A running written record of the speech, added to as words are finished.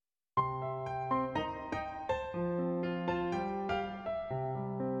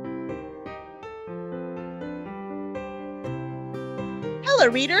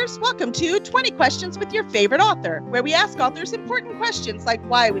Hello, readers. Welcome to 20 Questions with Your Favorite Author, where we ask authors important questions like,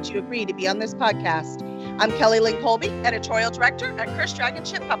 why would you agree to be on this podcast? I'm Kelly Lynn Colby, Editorial Director at Curse Dragon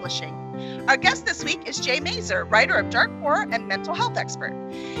Ship Publishing. Our guest this week is Jay Mazer, writer of dark horror and mental health expert.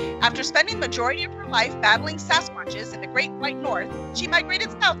 After spending the majority of her life battling Sasquatches in the Great White North, she migrated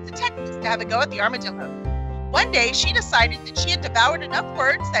south to Texas to have a go at the armadillo. One day, she decided that she had devoured enough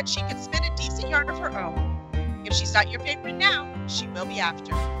words that she could spin a decent yarn of her own. If she's not your favorite now, she will be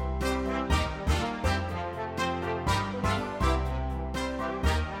after.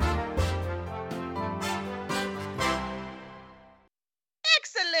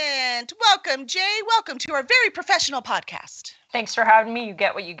 Excellent. Welcome, Jay. Welcome to our very professional podcast. Thanks for having me. You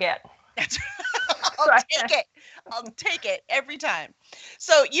get what you get. That's right. I'll take it every time.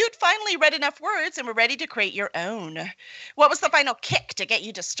 So you'd finally read enough words and were ready to create your own. What was the final kick to get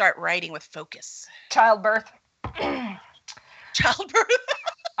you to start writing with focus? Childbirth. Childbirth?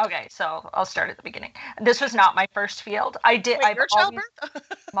 Okay, so I'll start at the beginning. This was not my first field. Your childbirth?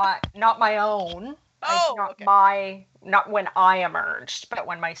 Not my own. Oh, okay. Not when I emerged, but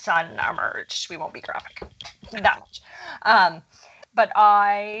when my son emerged. We won't be graphic that much. But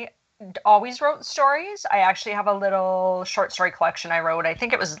I always wrote stories. I actually have a little short story collection I wrote. I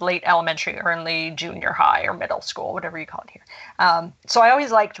think it was late elementary, early junior high, or middle school, whatever you call it here. So I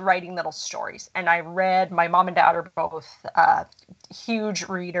always liked writing little stories. And I read, my mom and dad are both huge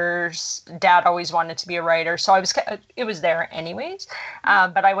readers. Dad always wanted to be a writer. So it was there anyways.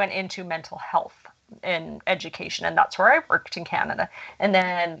 But I went into mental health in education, and that's where I worked in Canada. And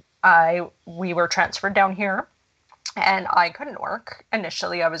then we were transferred down here. And I couldn't work.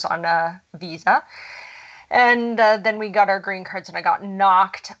 Initially, I was on a visa. And then we got our green cards and I got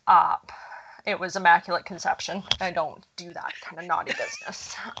knocked up. It was immaculate conception. I don't do that kind of naughty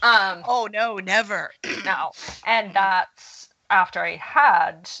business. Oh, no, never. No. And that's after I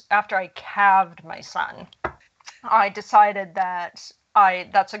calved my son, I decided that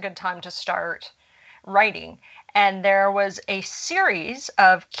that's a good time to start writing. And there was a series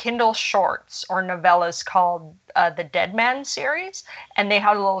of Kindle shorts or novellas called the Dead Man series. And they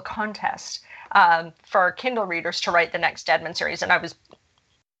had a little contest for Kindle readers to write the next Dead Man series. And I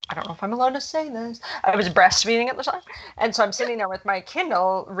don't know if I'm allowed to say this. I was breastfeeding at the time. And so I'm sitting there with my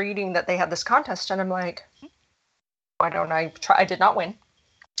Kindle reading that they had this contest. And I'm like, why don't I try? I did not win.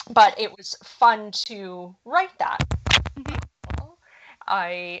 But it was fun to write that.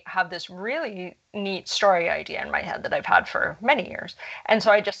 I have this really neat story idea in my head that I've had for many years. And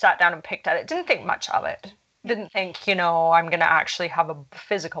so I just sat down and picked at it. Didn't think much of it. Didn't think, I'm going to actually have a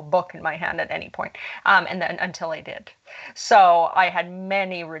physical book in my hand at any point. And then until I did. So I had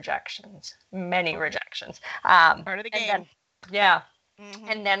many rejections. Part of the game. Yeah. Mm-hmm.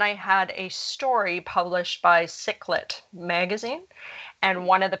 And then I had a story published by Ciclet magazine. And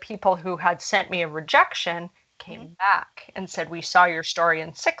one of the people who had sent me a rejection came back and said, we saw your story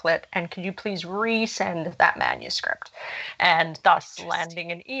in Ciclet, and could you please resend that manuscript? And thus Landing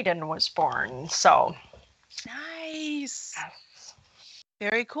in Eden was born. So nice.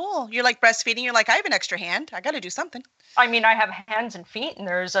 Very cool. You're like breastfeeding. You're like, I have an extra hand. I got to do something. I mean, I have hands and feet, and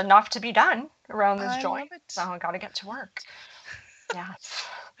there's enough to be done around this joint. So I got to get to work. Yeah.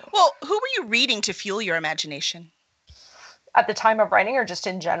 Well, who were you reading to fuel your imagination? At the time of writing, or just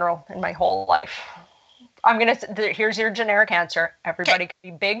in general in my whole life? Here's your generic answer. Everybody can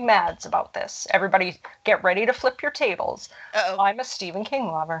be big mads about this. Everybody get ready to flip your tables. Uh-oh. I'm a Stephen King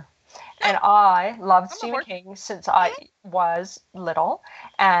lover. And I loved Stephen King since I was little.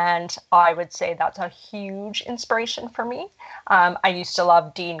 And I would say that's a huge inspiration for me. I used to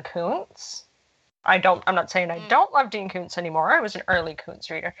love Dean Koontz. I'm not saying I don't love Dean Koontz anymore. I was an early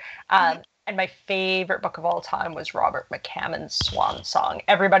Koontz reader. And my favorite book of all time was Robert McCammon's Swan Song.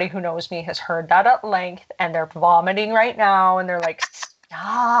 Everybody who knows me has heard that at length, and they're vomiting right now, and they're like,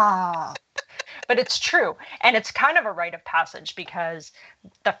 stop. But it's true. And it's kind of a rite of passage, because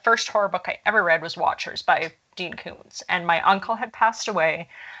the first horror book I ever read was Watchers by Dean Koontz. And my uncle had passed away.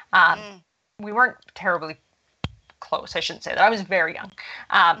 We weren't terribly close. I shouldn't say that. I was very young.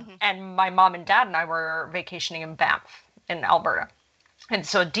 And my mom and dad and I were vacationing in Banff in Alberta. And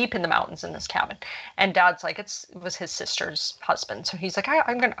so deep in the mountains in this cabin, and Dad's like, it was his sister's husband. So he's like,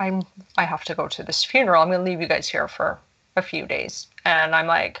 I have to go to this funeral. I'm going to leave you guys here for a few days. And I'm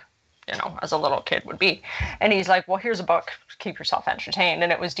like, as a little kid would be. And he's like, well, here's a book. Keep yourself entertained.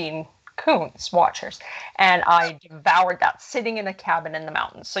 And it was Dean Koontz, Watchers. And I devoured that sitting in a cabin in the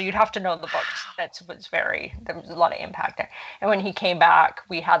mountains. So you'd have to know the books. There was a lot of impact there. And when he came back,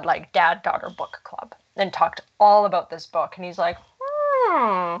 we had like dad-daughter book club and talked all about this book. And he's like,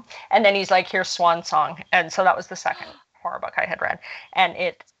 And then he's like, here's Swan Song. And so that was the second horror book I had read, and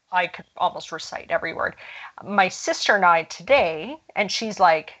I could almost recite every word. My sister and I today, and she's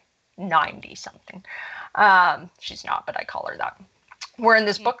like 90 something. She's not, but I call her that. We're in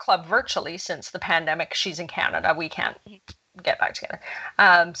this book club virtually since the pandemic. She's in Canada. We can't get back together.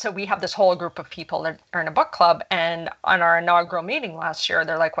 So we have this whole group of people that are in a book club. And on our inaugural meeting last year,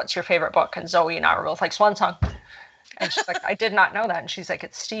 they're like, "What's your favorite book?" And Zoe and I were both like, "Swan Song." And she's like, "I did not know that." And she's like,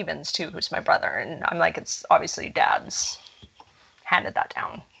 "It's Steven's too, who's my brother." And I'm like, "It's obviously Dad's handed that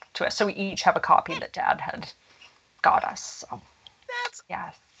down to us." So we each have a copy that Dad had got us. So that's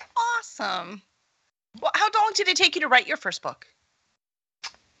yes. Awesome. Well, how long did it take you to write your first book?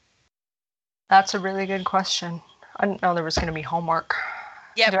 That's a really good question. I didn't know there was going to be homework.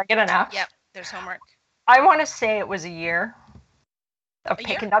 Yeah. Did I get an F? Yep, there's homework. I want to say it was a year of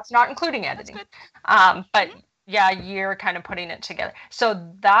picking. That's not including editing. But yeah, a year kind of putting it together. So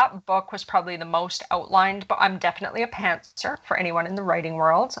that book was probably the most outlined, but I'm definitely a pantser for anyone in the writing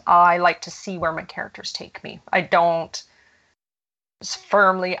world. I like to see where my characters take me. I don't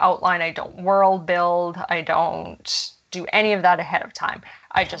firmly outline. I don't world build. I don't do any of that ahead of time.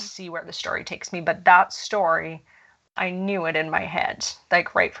 I just see where the story takes me. But that story, I knew it in my head,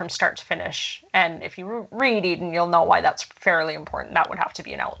 like right from start to finish. And if you read Eden, you'll know why that's fairly important. That would have to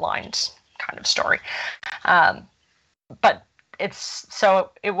be an outlined kind of story. But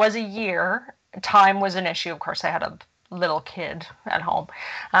it was a year. Time was an issue. Of course, I had a little kid at home.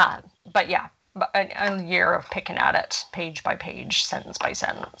 But yeah, a year of picking at it page by page, sentence by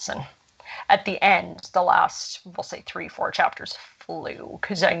sentence. And at the end, the last, we'll say 3-4 chapters flew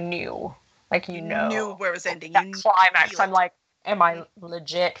because I knew, like, you knew where it was ending. That climax. I'm like, am I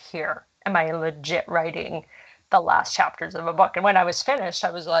legit here? Am I legit writing the last chapters of a book? And when I was finished,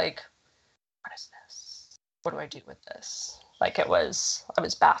 I was like, what is this? What do I do with this? Like, I was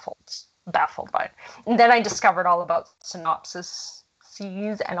baffled by it. And then I discovered all about synopsis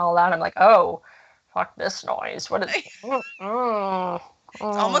and all that. I'm like, oh, fuck this noise. What is It's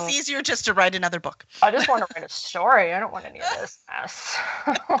almost easier just to write another book. I just want to write a story. I don't want any of this mess.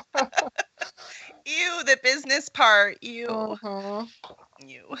 Ew, the business part. Ew.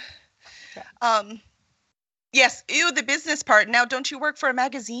 Ew. Yeah. Yes, ew, the business part. Now, don't you work for a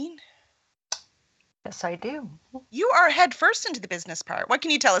magazine? Yes, I do. You are head first into the business part. What can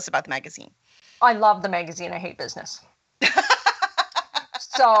you tell us about the magazine? I love the magazine. I hate business.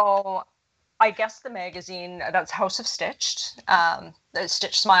 So I guess the magazine, that's House of Stitched. The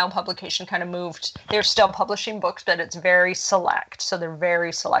Stitch Smile publication kind of moved. They're still publishing books, but it's very select. So they're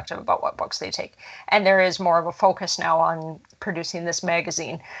very selective about what books they take. And there is more of a focus now on producing this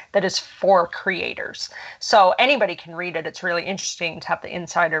magazine that is for creators. So anybody can read it. It's really interesting to have the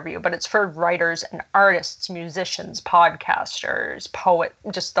insider view, but it's for writers and artists, musicians, podcasters, poets,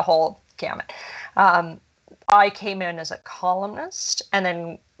 just the whole gamut. I came in as a columnist and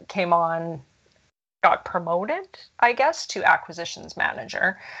then got promoted, I guess, to acquisitions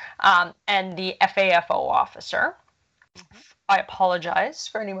manager and the FAFO officer. I apologize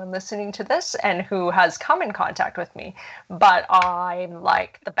for anyone listening to this and who has come in contact with me, but I'm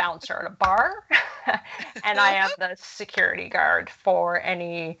like the bouncer at a bar and I am the security guard for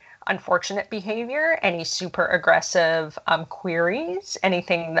any unfortunate behavior, any super aggressive queries,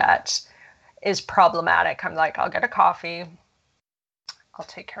 anything that is problematic. I'm like, I'll get a coffee. I'll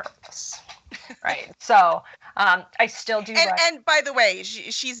take care of this. Right. So I still do. And by the way,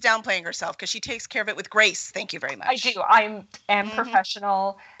 she's downplaying herself because she takes care of it with grace. Thank you very much. I do. I am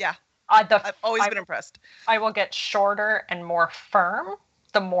professional. Yeah. I've always been impressed. I will get shorter and more firm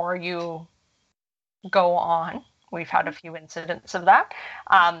the more you go on. We've had a few incidents of that.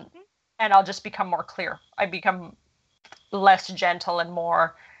 And I'll just become more clear. I become less gentle and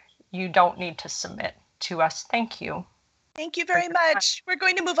more, you don't need to submit to us. Thank you. Thank you very much. We're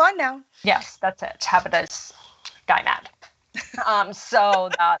going to move on now. Yes, that's it. Have it as Guy Mad. So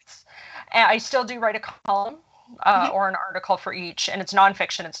that's, I still do write a column or an article for each, and it's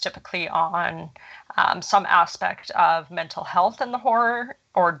nonfiction. It's typically on some aspect of mental health in the horror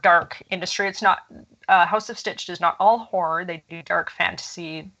or dark industry. It's not, House of Stitched is not all horror. They do dark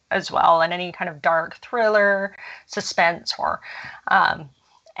fantasy as well, and any kind of dark thriller, suspense, horror.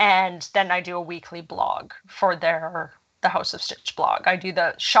 And then I do a weekly blog for the House of Stitch blog. I do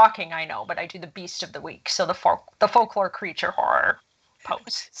the shocking, I know, but I do the Beast of the Week. So the folklore creature horror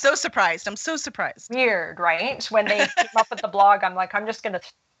post. So surprised. I'm so surprised. Weird, right? When they came up with the blog, I'm like, I'm just going to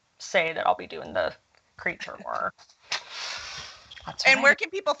say that I'll be doing the creature horror. And where can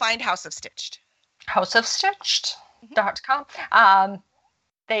people find House of Stitched? Houseofstitched.com.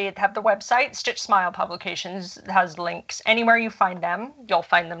 they have the website. Stitch Smile Publications has links. Anywhere you find them, you'll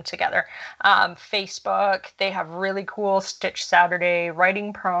find them together. Facebook, they have really cool Stitch Saturday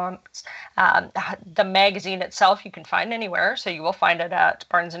writing prompts. The magazine itself, you can find anywhere. So you will find it at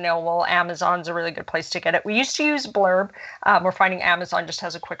Barnes & Noble. Amazon's a really good place to get it. We used to use Blurb. We're finding Amazon just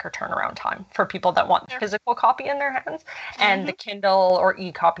has a quicker turnaround time for people that want the physical copy in their hands. And the Kindle or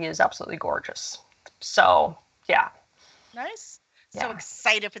e-copy is absolutely gorgeous. So, yeah. Nice. So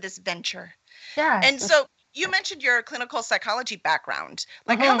excited for this venture. Yeah. And so you mentioned your clinical psychology background.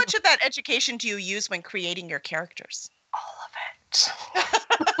 Like, how much of that education do you use when creating your characters? All of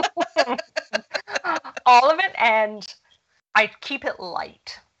it. All of it. And I keep it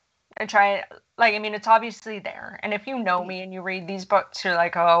light. I try, like, I mean, it's obviously there. And if you know me and you read these books, you're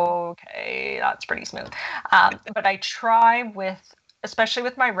like, oh, okay, that's pretty smooth. But I try with, especially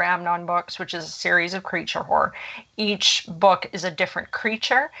with my Ramnon books, which is a series of creature horror, each book is a different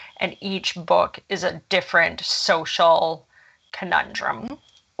creature and each book is a different social conundrum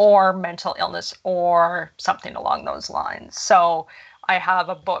or mental illness or something along those lines. So I have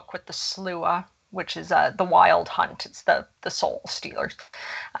a book with the Slua, which is the Wild Hunt. It's the soul stealers,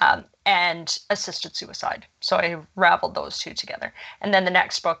 and assisted suicide. So I raveled those two together. And then the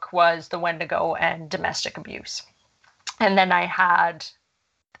next book was the Wendigo and domestic abuse. And then I had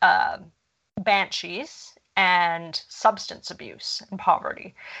banshees and substance abuse and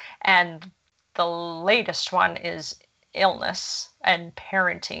poverty. And the latest one is illness and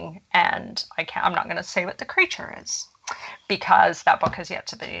parenting. And I'm not going to say what the creature is because that book has yet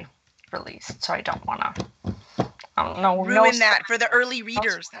to be released. So I don't want to, ruin that for the early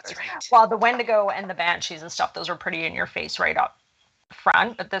readers. That's right. Well, the Wendigo and the banshees and stuff, those are pretty in your face right up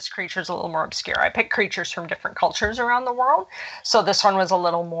front, but this creature's a little more obscure. I picked creatures from different cultures around the world, so this one was a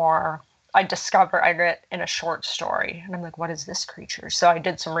little more, I read it in a short story and I'm like, what is this creature? So I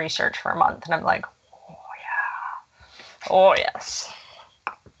did some research for a month and I'm like, oh yes,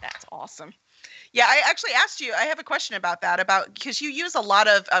 that's awesome. Yeah, I actually asked you, I have a question about that, because you use a lot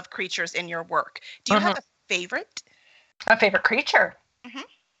of creatures in your work. Do you have a favorite creature?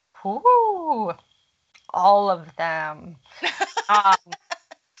 Ooh, all of them.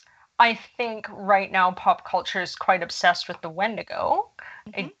 I think right now pop culture is quite obsessed with the Wendigo.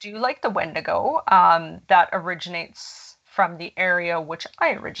 I do like the Wendigo. That originates from the area which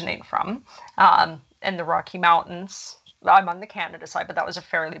I originate from, in the Rocky Mountains. I'm on the Canada side, but that was a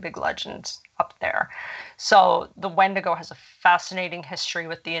fairly big legend up there. So the Wendigo has a fascinating history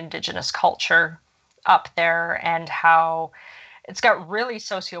with the indigenous culture up there and how it's got really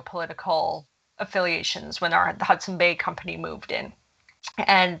socio-political affiliations when the Hudson Bay Company moved in.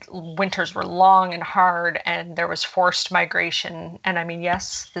 And winters were long and hard and there was forced migration. And I mean,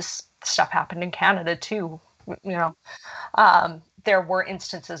 yes, this stuff happened in Canada too. You know, there were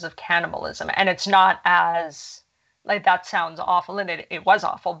instances of cannibalism, and it's not as, like, that sounds awful, and it was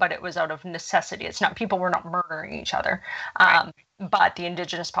awful, but it was out of necessity. It's not, people were not murdering each other. But the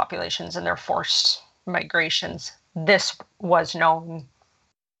indigenous populations and their forced migrations, this was known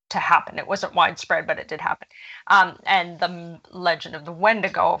to happen. It wasn't widespread, but it did happen. And the legend of the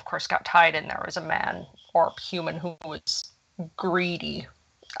Wendigo, of course, got tied in there as a man or human who was greedy.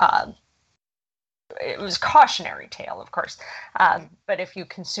 It was a cautionary tale, of course. But if you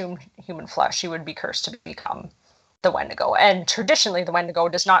consumed human flesh, you would be cursed to become the Wendigo. And traditionally, the Wendigo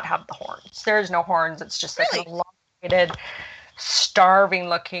does not have the horns. There's no horns. It's just like an elongated,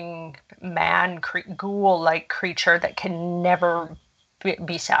 starving-looking ghoul-like creature that can never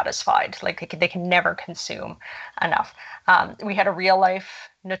be satisfied. Like they can never consume enough. We had a real-life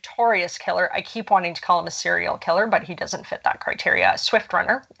notorious killer. I keep wanting to call him a serial killer, but he doesn't fit that criteria. Swift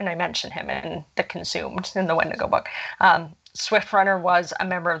Runner, and I mention him in the Consumed in the Wendigo book. Swift Runner was a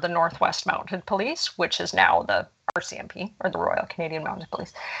member of the Northwest Mounted Police, which is now the RCMP, or the Royal Canadian Mounted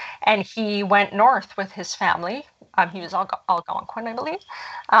Police. And he went north with his family. He was Algonquin, I believe.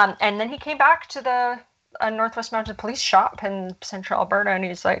 And then he came back to the Northwest Mounted Police shop in central Alberta, and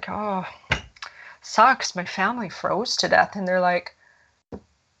he's like, oh, sucks, my family froze to death. And they're like,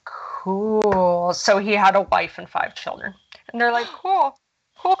 cool. So he had a wife and 5 children. And they're like, cool.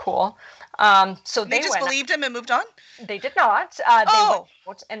 So they just believed him and moved on? They did not. They went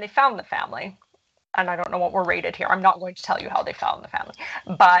out and they found the family. And I don't know what we're rated here. I'm not going to tell you how they found the family.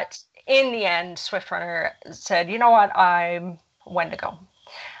 But in the end, Swift Runner said, you know what, I'm Wendigo.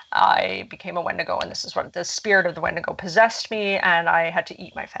 I became a Wendigo, and this is what the spirit of the Wendigo possessed me, and I had to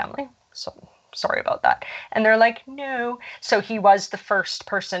eat my family. So sorry about that. And they're like, no. So he was the first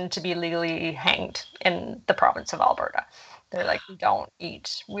person to be legally hanged in the province of Alberta. They're like, we don't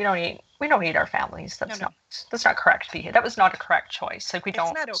eat our families. That's No. that's not correct behavior. That was not a correct choice. Like, we don't.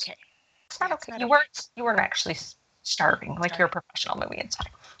 It's not okay. It's not okay. You weren't actually starving. Like, you're a professional movie. It's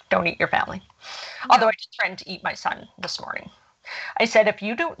fine. Don't eat your family. No. Although I just threatened to eat my son this morning. I said, if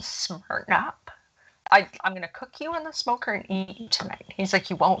you don't smarten up, I'm going to cook you in the smoker and eat you tonight. He's like,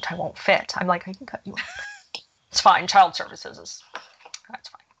 you won't. I won't fit. I'm like, I can cut you up. It's fine. Child services that's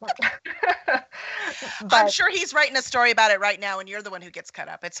fine. But I'm sure he's writing a story about it right now, and you're the one who gets cut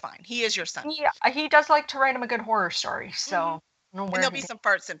up. It's fine. He is your son. Yeah, he does like to write him a good horror story. So and there'll be some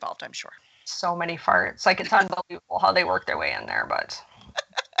farts involved, I'm sure. So many farts. Like, it's unbelievable how they work their way in there, but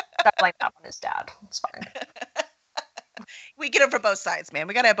I blame that on his dad. It's fine. We get it from both sides, man.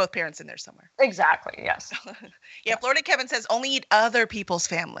 We got to have both parents in there somewhere. Exactly, yes. Yeah, Florida Kevin says only eat other people's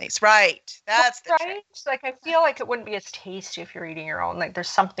families. Right. That's the right. Like, I feel like it wouldn't be as tasty if you're eating your own. Like, there's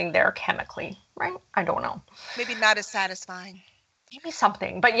something there chemically, right? I don't know. Maybe not as satisfying. Maybe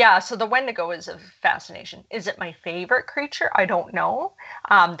something. But yeah, so the Wendigo is a fascination. Is it my favorite creature? I don't know.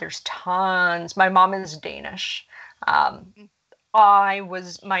 There's tons. My mom is Danish. My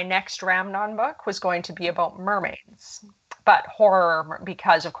next Ramnon book was going to be about mermaids, but horror,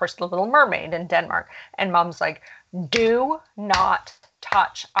 because of course The Little Mermaid in Denmark. And Mom's like, do not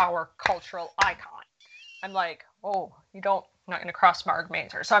touch our cultural icon. I'm like, oh, I'm not going to cross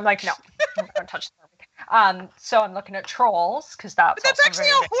mermaids. So I'm like, no, I'm not going to touch the mermaid. So I'm looking at Trolls, because that's actually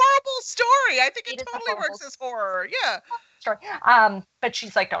a horrible story. I think it totally works as horror. Yeah. Story. But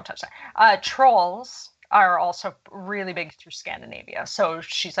she's like, don't touch that. Trolls are also really big through Scandinavia. So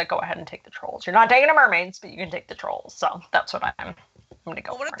she's like, go ahead and take the Trolls. You're not taking the mermaids, but you can take the Trolls. So that's what I'm going to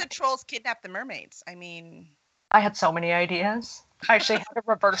go for. What if the Trolls kidnap the mermaids? I mean... I had so many ideas. I actually had a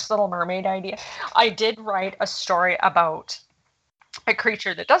reverse Little Mermaid idea. I did write a story about a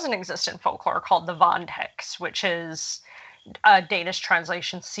creature that doesn't exist in folklore called the Vontex, which is a Danish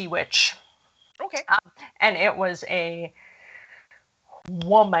translation, sea witch. Okay. And it was a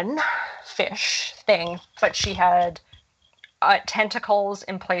woman fish thing, but she had tentacles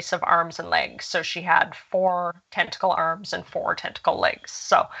in place of arms and legs. So she had 4 tentacle arms and 4 tentacle legs.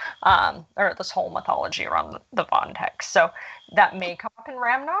 So, or this whole mythology around the Vontex. So that may come up in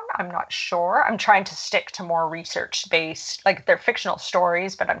Ramnon. I'm not sure. I'm trying to stick to more research-based, like they're fictional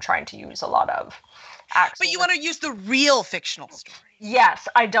stories, but I'm trying to use a lot of But you want to use the real fictional stories. Yes,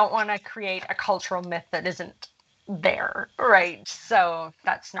 I don't want to create a cultural myth that isn't there, right? So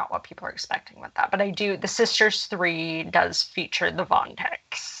that's not what people are expecting with that. But I do, the Sisters 3 does feature the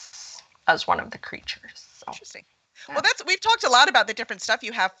Vontex as one of the creatures. So. Interesting. Yeah. Well, we've talked a lot about the different stuff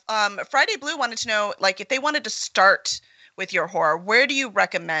you have. Friday Blue wanted to know, like, if they wanted to start with your horror, where do you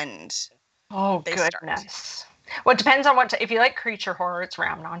recommend? Oh, goodness. Well, it depends on if you like creature horror, it's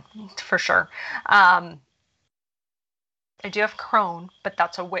Ramnon for sure. I do have Crone, but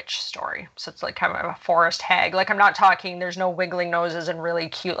that's a witch story. So it's like kind of a forest hag. Like, I'm not talking, there's no wiggling noses and really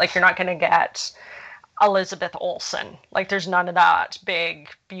cute. Like, you're not going to get Elizabeth Olsen. Like, there's none of that big,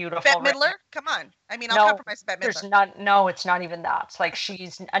 beautiful. Bette Midler? Come on. I mean, I'll compromise Bette Midler. It's not even that. It's like,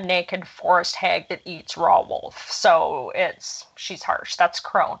 she's a naked forest hag that eats raw wolf. So she's harsh. That's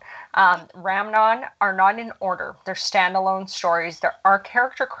Crone. Ramnon are not in order. They're standalone stories. There are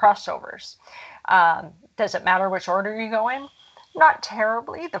character crossovers. Does it matter which order you go in? Not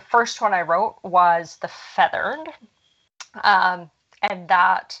terribly. The first one I wrote was The Feathered. And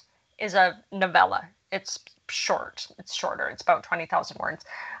that is a novella. It's short. It's shorter. It's about 20,000 words.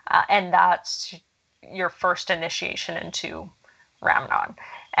 And that's your first initiation into Ramnon.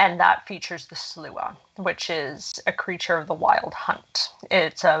 And that features the Slua, which is a creature of the wild hunt.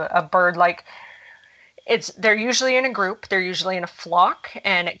 It's a bird like... They're usually in a group, they're usually in a flock,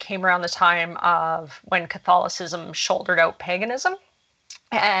 and it came around the time of when Catholicism shouldered out paganism,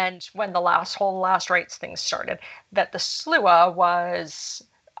 and when the last rites thing started, that the Slua was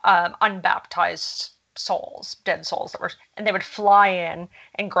unbaptized souls, dead souls, and they would fly in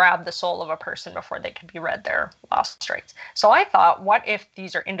and grab the soul of a person before they could be read their last rites. So I thought, what if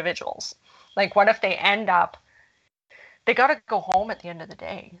these are individuals? Like, what if they end up, they got to go home at the end of the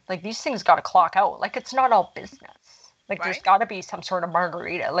day. Like, these things got to clock out. Like, it's not all business. Like, right? There's got to be some sort of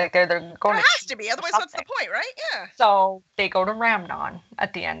margarita. Like, they're going to... There has to be. Otherwise, what's the point, right? Yeah. So they go to Ramnon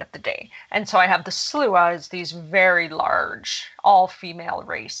at the end of the day. And so I have the Slua as these very large, all-female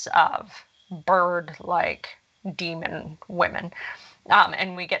race of bird-like demon women.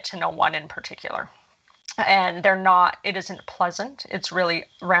 And we get to know one in particular. And it isn't pleasant. It's really,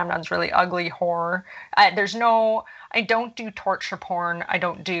 Ramnon's really ugly horror. I don't do torture porn. I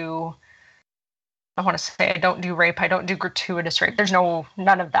don't do rape. I don't do gratuitous rape. There's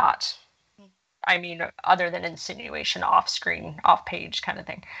none of that I mean, other than insinuation, off screen, off page kind of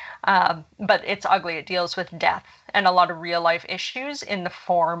thing. But it's ugly. It deals with death and a lot of real life issues in the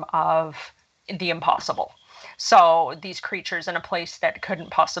form of the impossible. So these creatures in a place that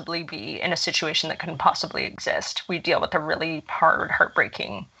couldn't possibly be, in a situation that couldn't possibly exist, we deal with a really hard,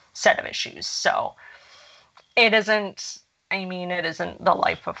 heartbreaking set of issues. So it isn't, I mean, it isn't The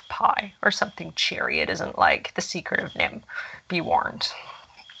Life of Pi or something cheery. It isn't like The Secret of Nim. Be warned.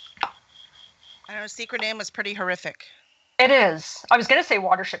 I know Secret Name was pretty horrific. It is. I was going to say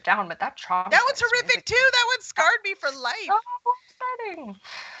Watership Down, but that trauma. That one's horrific too. That one scarred me for life. So upsetting.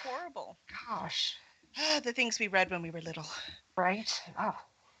 Horrible. Gosh. The things we read when we were little. Right? Oh.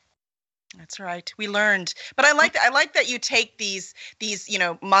 That's right. We learned. But I like that you take these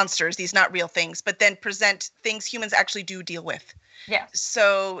monsters, these not real things, but then present things humans actually do deal with. Yeah.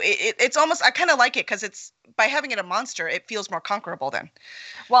 So it's almost, I kind of like it because it's, by having it a monster, it feels more conquerable then.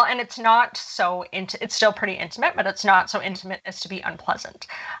 Well, and it's not so it's still pretty intimate, but it's not so intimate as to be unpleasant.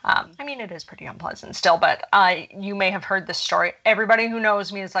 I mean, it is pretty unpleasant still, but you may have heard this story. Everybody who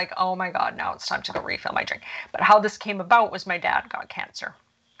knows me is like, oh my God, now it's time to go refill my drink. But how this came about was my dad got cancer.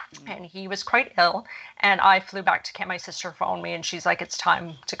 And he was quite ill, and I flew back to Kent. My sister phoned me, and she's like, it's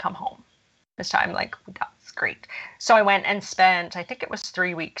time to come home. This time, like, that's great. So I went and spent, I think it was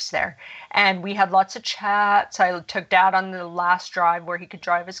 3 weeks there, and we had lots of chats. I took Dad on the last drive where he could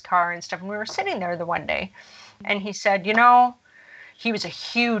drive his car and stuff, and we were sitting there the one day, and he said, he was a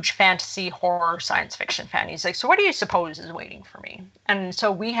huge fantasy, horror, science fiction fan. He's like, so what do you suppose is waiting for me? And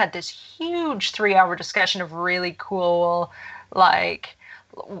so we had this huge 3-hour discussion of really cool, like,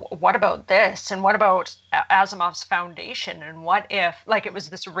 what about this? And what about Asimov's Foundation? And what if, like, it was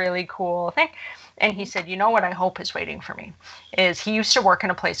this really cool thing. And he said, what I hope is waiting for me is he used to work in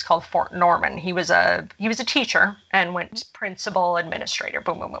a place called Fort Norman. He was a teacher and went principal, administrator,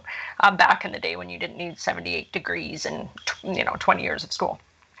 boom, boom, boom. Back in the day when you didn't need 78 degrees and, 20 years of school.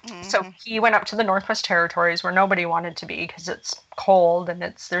 Mm-hmm. So he went up to the Northwest Territories where nobody wanted to be because it's cold and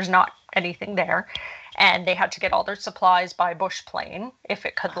there's not anything there. And they had to get all their supplies by bush plane if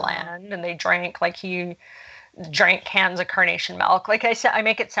it could land. And they drank, he drank cans of carnation milk. Like I said, I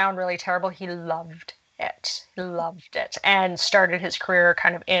make it sound really terrible. He loved it. He loved it. And started his career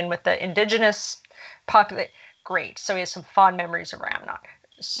kind of in with the indigenous population. Great. So he has some fond memories of Ramnon.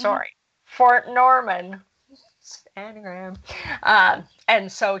 Sorry. Mm-hmm. Fort Norman. Anagram. And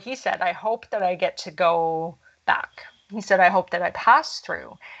so he said, I hope that I get to go back. He said, I hope that I pass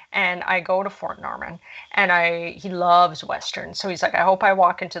through and I go to Fort Norman, and he loves Western. So he's like, I hope I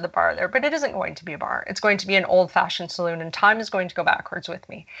walk into the bar there, but it isn't going to be a bar. It's going to be an old fashioned saloon, and time is going to go backwards with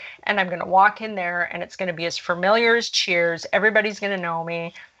me. And I'm going to walk in there, and it's going to be as familiar as Cheers. Everybody's going to know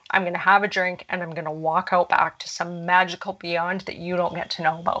me. I'm going to have a drink, and I'm going to walk out back to some magical beyond that you don't get to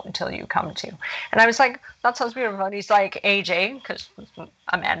know about until you come to. And I was like, that sounds beautiful. And he's like, AJ, because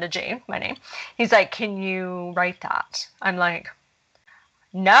Amanda J, my name. He's like, can you write that? I'm like,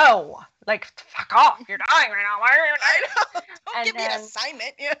 no. Like, fuck off. You're dying right now. Why are you dying? Don't give me an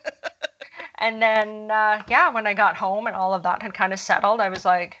assignment. Yeah. And then, when I got home and all of that had kind of settled, I was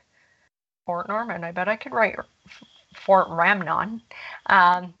like, Fort Norman, I bet I could write Fort Ramnon.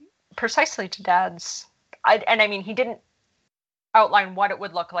 Precisely to Dad's, he didn't outline what it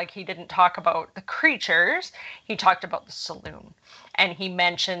would look like. He didn't talk about the creatures. He talked about the saloon. And he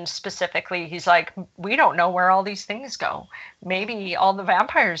mentioned specifically, he's like, we don't know where all these things go. Maybe all the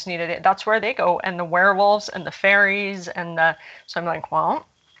vampires needed it. That's where they go. And the werewolves and the fairies. So I'm like, well,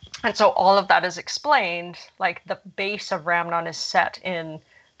 and so all of that is explained. Like the base of Ramnon is set in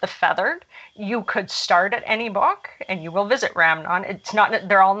the Feathered. You could start at any book and you will visit Ramnon. It's not,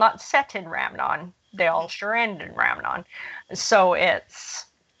 they're all not set in Ramnon. They all sure end in Ramnon. So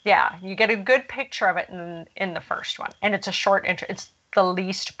you get a good picture of it in the first one. And it's a short intro. It's the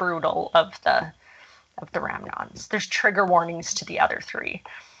least brutal of the Ramnons. There's trigger warnings to the other 3.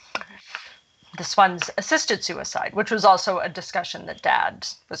 This one's assisted suicide, which was also a discussion that Dad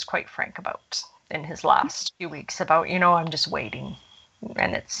was quite frank about in his last few weeks about, I'm just waiting.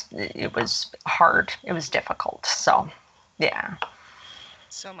 And it was hard. It was difficult. So, yeah.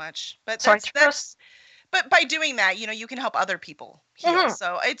 So much. But but by doing that, you can help other people heal. Mm-hmm.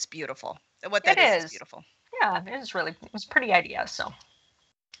 So it's beautiful. What that is beautiful. Yeah, it was a pretty idea. So,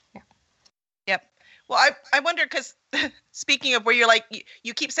 yeah. Yep. Well, I wonder, because speaking of where you're like,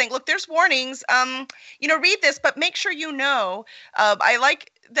 you keep saying, look, there's warnings, read this, but make sure I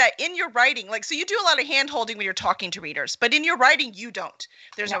like that in your writing, so you do a lot of hand holding when you're talking to readers, but in your writing, you don't.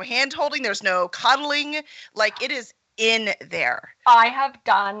 There's no hand holding, there's no coddling, it is in there. I have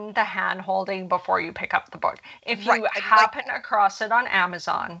done the hand holding before you pick up the book. If you happen across it on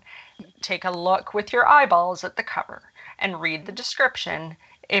Amazon, take a look with your eyeballs at the cover and read the description.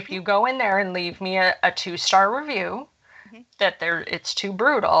 If you go in there and leave me a 2-star review that it's too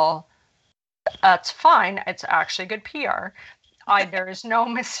brutal, that's fine. It's actually good PR. There is no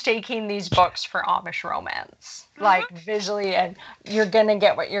mistaking these books for Amish romance. Like visually, and you're gonna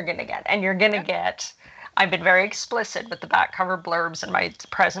get what you're gonna get, and you're gonna get. I've been very explicit with the back cover blurbs, and my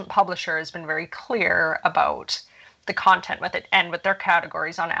present publisher has been very clear about the content with it and with their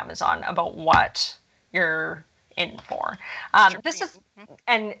categories on Amazon about what you're in for. This is,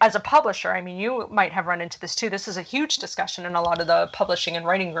 and as a publisher, I mean, you might have run into this too. This is a huge discussion in a lot of the publishing and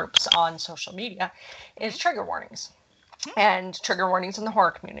writing groups on social media, is trigger warnings and trigger warnings in the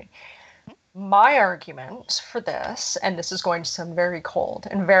horror community. My argument for this, and this is going to sound very cold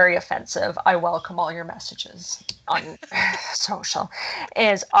and very offensive, I welcome all your messages on social,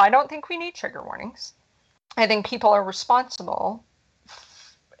 is I don't think we need trigger warnings. I think people are responsible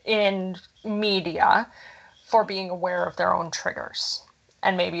in media for being aware of their own triggers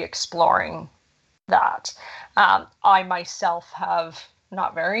and maybe exploring that. I myself have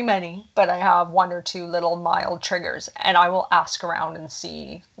not very many, but I have 1 or 2 little mild triggers, and I will ask around and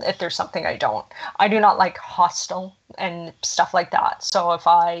see if there's something I don't. I do not like hostile and stuff like that. So if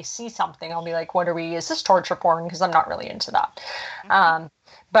I see something, I'll be like, is this torture porn? Because I'm not really into that.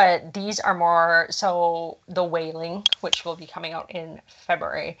 But these are more, so The Wailing, which will be coming out in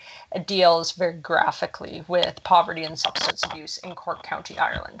February, deals very graphically with poverty and substance abuse in Cork County,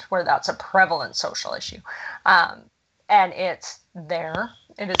 Ireland, where that's a prevalent social issue. And it's there.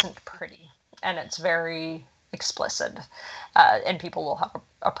 It isn't pretty. And it's very explicit. And people will have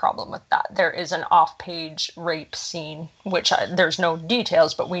a problem with that. There is an off-page rape scene, which there's no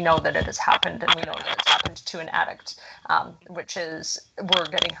details, but we know that it has happened, and we know that it's happened to an addict, which is, we're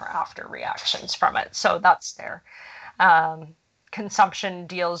getting her after reactions from it. So that's there. Consumption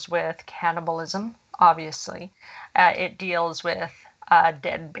deals with cannibalism, obviously. It deals with a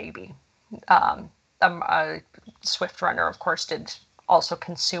dead baby. Swift Runner, of course, did also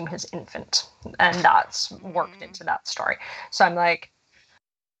consume his infant, and that's worked into that story. So I'm like,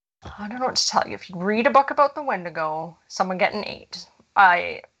 I don't know what to tell you. If you read a book about the Wendigo, someone getting ate,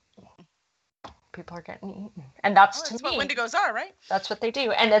 people are getting eaten, and that's what Wendigos are, right? That's what they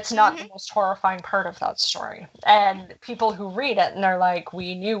do, and it's not the most horrifying part of that story. And people who read it and they're like,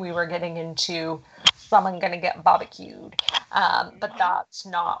 we knew we were getting into someone gonna get barbecued. But that's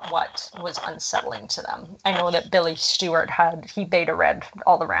not what was unsettling to them. I know that Billy Stewart he beta read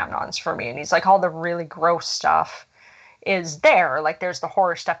all the Ramnons for me, and he's like, all the really gross stuff is there. Like, there's the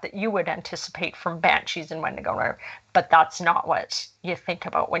horror stuff that you would anticipate from Banshees and Wendigo, but that's not what you think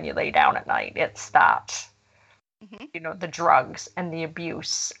about when you lay down at night. It's that, the drugs and the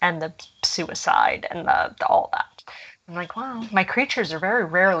abuse and the suicide and the all that. I'm like, wow, my creatures are very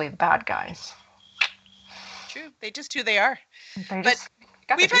rarely the bad guys. True. They just who they are.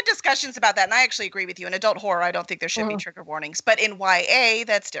 We've had discussions about that, and I actually agree with you. In adult horror, I don't think there should be trigger warnings, but in YA,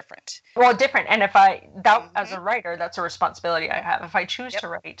 that's different. Well, different. And as a writer, that's a responsibility I have. If I choose to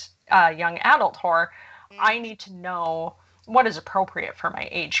write young adult horror, I need to know what is appropriate for my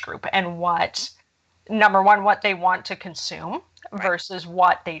age group and what, number one, what they want to consume versus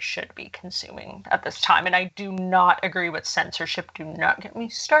what they should be consuming at this time. And I do not agree with censorship. Do not get me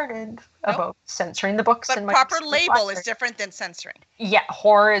started about censoring the books. But proper label is different than censoring. Yeah,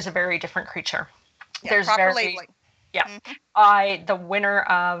 horror is a very different creature. Yeah, there's proper labeling. Yeah. The winner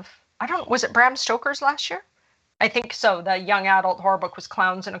of, was it Bram Stoker's last year? I think so. The young adult horror book was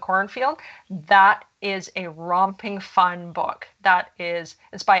Clowns in a Cornfield. That is a romping fun book.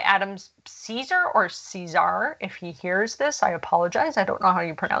 It's by Adam Caesar or Caesar. If he hears this, I apologize. I don't know how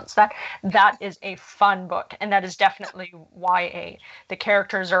you pronounce that. That is a fun book, and that is definitely YA. The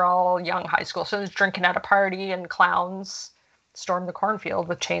characters are all young high school, so it's drinking at a party and clowns storm the cornfield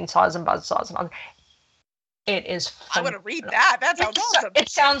with chainsaws and buzzsaws and all. It is fun. I want to read that. That sounds awesome. It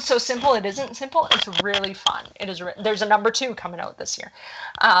sounds so simple. It isn't simple. It's really fun. There's a number 2 coming out this year.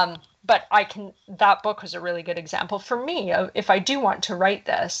 But that book was a really good example for me of, if I do want to write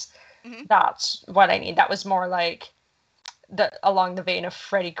this, that's what I need. That was more like along the vein of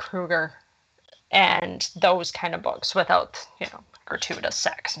Freddy Krueger and those kind of books without, gratuitous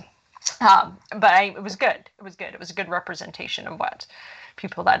sex. But it was good. It was good. It was a good representation of what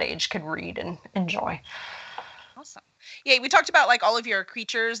people that age could read and enjoy. Awesome. Yeah, we talked about like all of your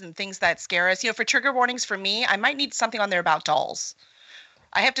creatures and things that scare us. For trigger warnings for me, I might need something on there about dolls.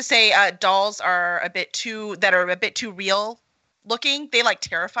 I have to say, dolls are a bit too real looking. They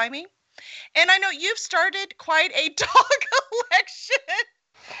terrify me. And I know you've started quite a doll collection.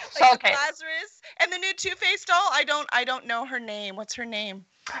 Lazarus and the new Two-Face doll. I don't know her name. What's her name?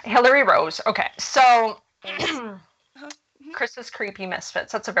 Hillary Rose. Okay, so Uh-huh. Chris's Creepy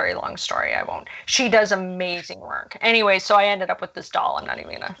Misfits. That's a very long story. I won't. She does amazing work. Anyway, so I ended up with this doll. I'm not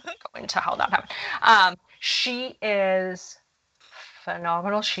even gonna go into how that happened. She is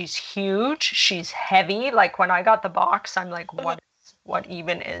phenomenal. She's huge. She's heavy. Like when I got the box, I'm like, what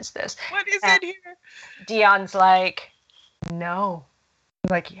even is this? What is it here? Dion's like, no. I'm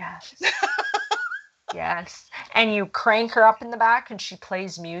like, yes. Yes. And you crank her up in the back and she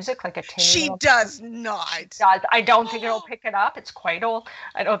plays music like a tinny. She does not. She does. I don't think it'll pick it up. It's quite old.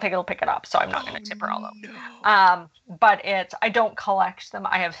 I don't think it'll pick it up, so I'm not going to tip her all up. No. But I don't collect them.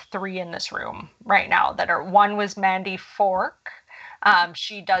 I have 3 in this room right now one was Mandy Fork.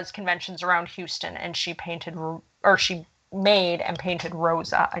 She does conventions around Houston, and she made and painted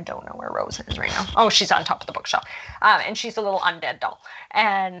Rosa. I don't know where Rosa is right now. Oh, she's on top of the bookshelf. And she's a little undead doll.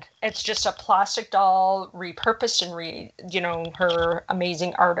 And it's just a plastic doll repurposed and her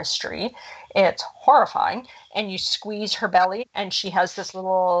amazing artistry. It's horrifying. And you squeeze her belly and she has this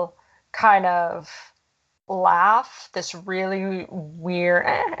little kind of laugh, this really weird,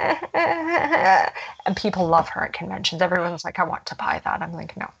 and people love her at conventions. Everyone's like, I want to buy that. I'm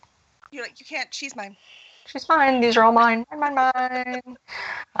like, no. You're like, you can't. She's mine. She's mine. These are all mine. Mine.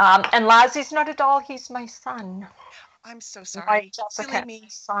 And Lazzie's not a doll. He's my son. I'm so sorry. My Jessica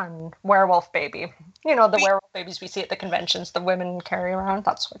son. Werewolf baby. You know, the werewolf babies we see at the conventions, the women carry around.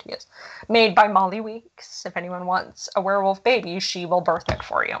 That's what he is. Made by Molly Weeks. If anyone wants a werewolf baby, she will birth it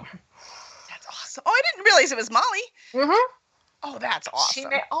for you. That's awesome. Oh, I didn't realize it was Molly. Mm-hmm. Oh, that's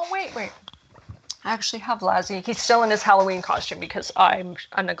awesome. Wait. I actually have Lazzie. He's still in his Halloween costume because I'm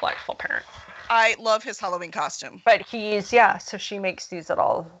a neglectful parent. I love his Halloween costume. But so she makes these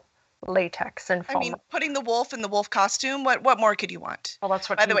little latex and foam. I mean, putting the wolf in the wolf costume, what more could you want? Well, that's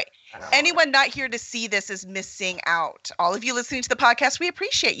what. By the way, anyone not here to see this is missing out. All of you listening to the podcast, we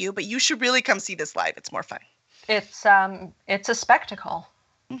appreciate you, but you should really come see this live. It's more fun. It's a spectacle.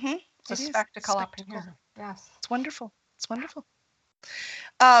 Mm-hmm. It's a spectacle up in here. Yes. It's wonderful. It's wonderful.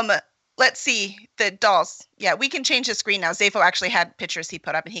 Let's see the dolls. Yeah, we can change the screen now. Zafo actually had pictures he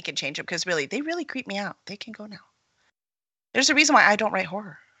put up, and he can change them because they really creep me out. They can go now. There's a reason why I don't write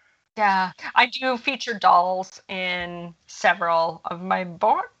horror. Yeah, I do feature dolls in several of my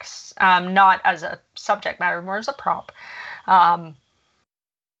books, not as a subject matter, more as a prop. Trying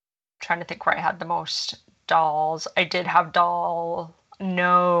to think where I had the most dolls. I did have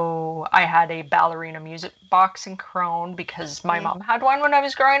I had a ballerina music box in Crone because my mom had one when I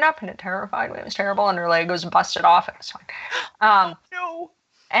was growing up, and it terrified me. It was terrible, and her leg was busted off. It was fine. No.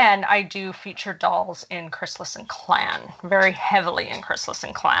 And I do feature dolls in Chrysalis and Clan, very heavily in Chrysalis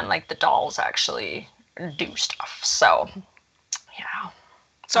and Clan. Like the dolls actually do stuff. So, yeah.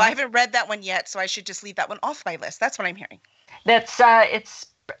 So I haven't read that one yet, so I should just leave that one off my list. That's what I'm hearing. That's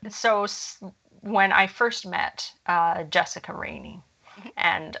so when I first met Jessica Rainey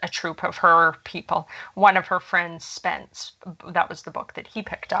and a troop of her people, one of her friends, Spence, that was the book that he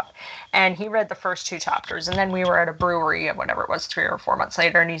picked up, and he read the first 2 chapters, and then we were at a brewery, whatever it was, 3 or 4 months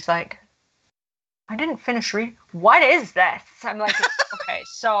later, and he's like, I didn't finish reading. What is this? I'm like, okay,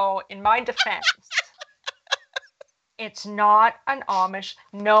 so in my defense, it's not an Amish.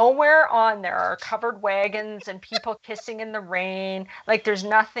 Nowhere on there are covered wagons and people kissing in the rain. Like, there's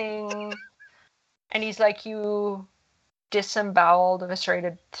nothing. And he's like, you disemboweled,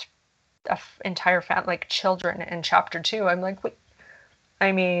 eviscerated entire family, like children in chapter 2. I'm like, wait.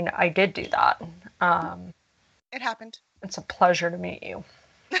 I mean, I did do that. It happened. It's a pleasure to meet you.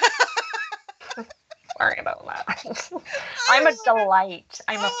 Sorry about that. I'm a delight.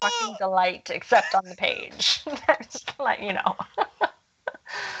 I'm a fucking delight, except on the page. Just to let you know.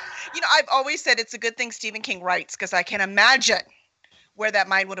 I've always said it's a good thing Stephen King writes, because I can imagine where that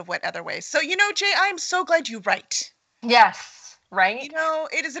mind would have went other ways. So, Jay, I'm so glad you write. Yes, right?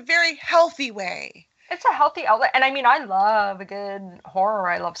 It is a very healthy way. It's a healthy outlet. And I mean, I love a good horror.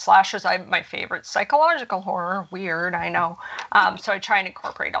 I love slashers. My favorite psychological horror. Weird, I know. So I try and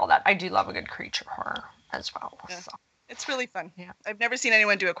incorporate all that. I do love a good creature horror as well. Yeah. So. It's really fun. Yeah. I've never seen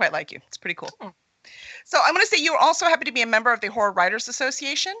anyone do it quite like you. It's pretty cool. So I'm going to say you're also happy to be a member of the Horror Writers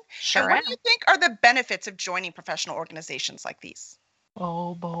Association. Sure. And what do you think are the benefits of joining professional organizations like these?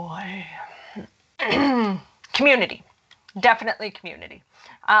 Oh, boy. Community. Definitely community.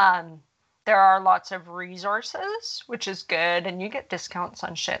 There are lots of resources, which is good, and you get discounts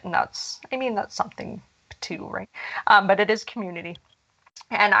on shit, and that's something too, right? But it is community.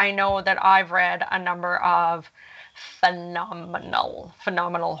 And I know that I've read a number of phenomenal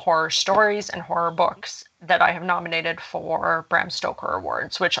horror stories and horror books that I have nominated for Bram Stoker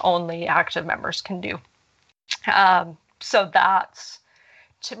Awards, which only active members can do. So that's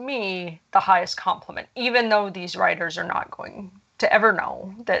to me, the highest compliment, even though these writers are not going to ever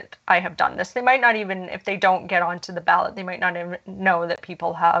know that I have done this. They might not even, if they don't get onto the ballot, they might not even know that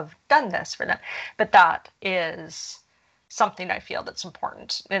people have done this for them. But that is something I feel that's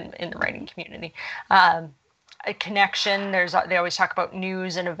important in the writing community. A connection. They always talk about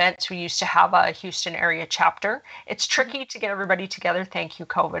news and events. We used to have a Houston area chapter. It's tricky to get everybody together. Thank you,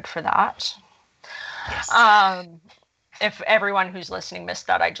 COVID, for that. Yes. If everyone who's listening missed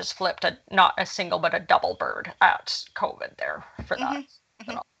that, I just flipped not a single but a double bird at COVID there for that.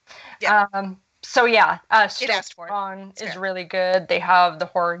 Mm-hmm. Yeah. So yeah, it asked for it. Is really good. They have the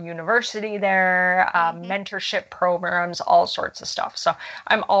Horror University there, mentorship programs, all sorts of stuff. So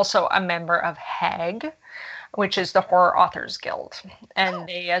I'm also a member of HAG, which is the Horror Authors Guild, and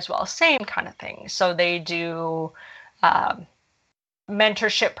they as well, same kind of thing. So they do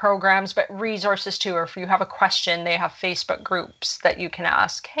mentorship programs, but resources too. Or if you have a question, they have Facebook groups that you can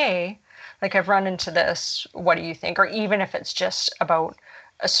ask, hey, like I've run into this, what do you think? Or even if it's just about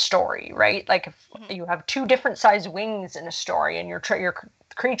a story, right? Like if you have two different size wings in a story and your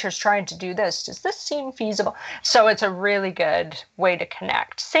creature's trying to do this, does this seem feasible? So it's a really good way to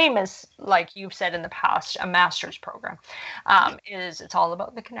connect. Same as, like you've said in the past, a master's program it's all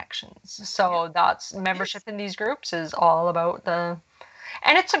about the connections. So that's membership in these groups is all about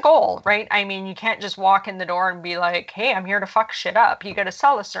and it's a goal, right? I mean, you can't just walk in the door and be like, hey, I'm here to fuck shit up. You got to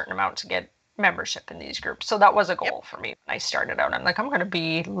sell a certain amount to get membership in these groups. So that was a goal for me when I started out. I'm like, I'm going to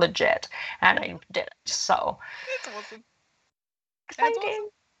be legit. And I did it. So that's awesome. That's awesome.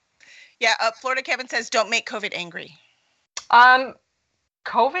 Yeah. Florida Kevin says, don't make COVID angry.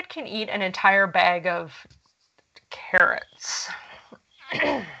 COVID can eat an entire bag of carrots.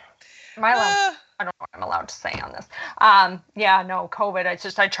 I don't know what I'm allowed to say on this. Yeah, no, COVID.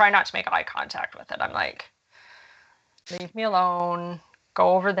 I try not to make eye contact with it. I'm like, leave me alone.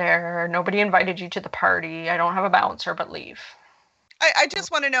 Go over there. Nobody invited you to the party. I don't have a bouncer, but leave. I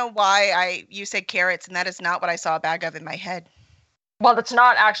just want to know why you said carrots, and that is not what I saw a bag of in my head. Well, that's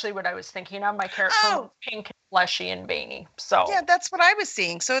not actually what I was thinking of. My carrots were pink and fleshy and veiny. So yeah, that's what I was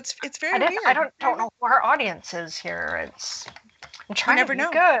seeing. So it's very weird. I don't know who our audience is here. I'm trying to be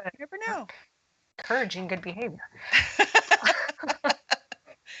good. You never know. Encouraging good behavior.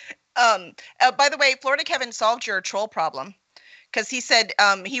 By the way, Florida Kevin solved your troll problem, because he said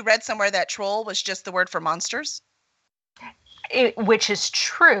he read somewhere that troll was just the word for monsters. Which is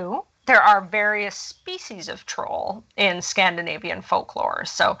true. There are various species of troll in Scandinavian folklore.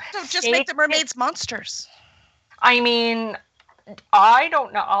 So just make the mermaids monsters. I mean, I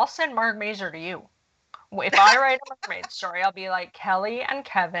don't know. I'll send Marg Mazer to you. If I write a mermaid story, I'll be like, Kelly and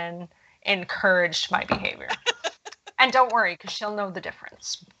Kevin encouraged my behavior. And don't worry, because she'll know the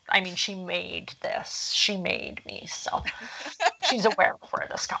difference. I mean, she made this. She made me, so she's aware of where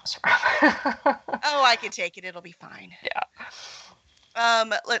this comes from. Oh, I can take it. It'll be fine. Yeah.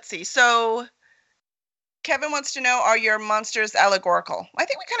 Let's see. So Kevin wants to know, are your monsters allegorical? I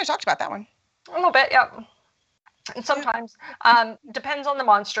think we kind of talked about that one. A little bit, yeah. And sometimes, depends on the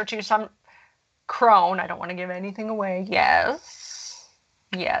monster too. Some crone, I don't want to give anything away. Yes,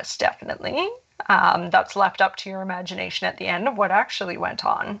 definitely. That's left up to your imagination at the end of what actually went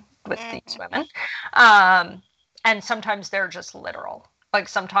on with these women. And sometimes they're just literal. Like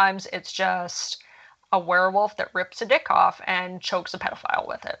sometimes it's just a werewolf that rips a dick off and chokes a pedophile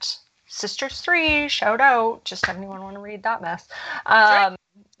with it. Sisters 3, shout out. Just anyone want to read that mess? Right.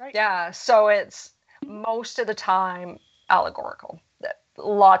 Yeah, so it's most of the time allegorical.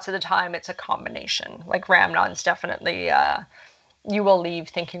 Lots of the time it's a combination. Like Ramnon's definitely, you will leave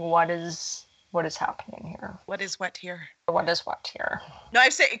thinking, what is happening here? What is what here? What is what here? No,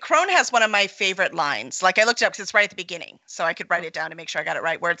 I've said Crone has one of my favorite lines. Like I looked it up because it's right at the beginning, so I could write it down to make sure I got it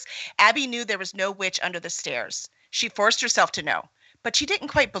right. Where it's, Abby knew there was no witch under the stairs. She forced herself to know, but she didn't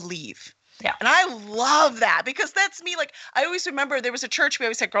quite believe. Yeah. And I love that, because that's me. Like I always remember there was a church we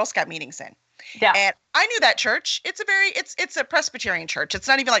always had Girl Scout meetings in. Yeah. And I knew that church. It's a Presbyterian church. It's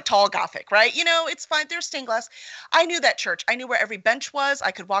not even like tall Gothic, right? You know, it's fine. There's stained glass. I knew that church. I knew where every bench was.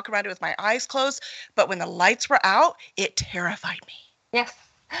 I could walk around it with my eyes closed. But when the lights were out, it terrified me. Yes.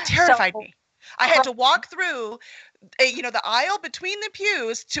 Terrified me. I had to walk through the aisle between the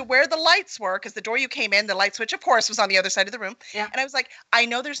pews to where the lights were, because the door you came in, the light switch, of course, was on the other side of the room. Yeah. And I was like, I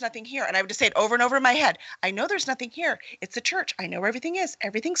know there's nothing here. And I would just say it over and over in my head. I know there's nothing here. It's a church. I know where everything is.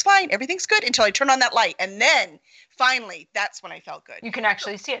 Everything's fine. Everything's good, until I turn on that light. And then finally, that's when I felt good. You can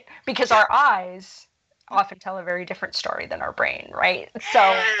actually see it, because our eyes often tell a very different story than our brain, right?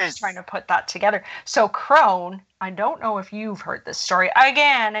 So trying to put that together. So Crone, I don't know if you've heard this story.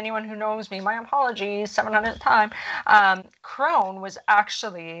 Again, anyone who knows me, my apologies, 700th time. Crone was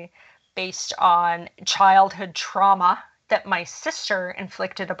actually based on childhood trauma that my sister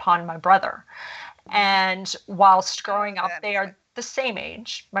inflicted upon my brother. And whilst growing up, they are the same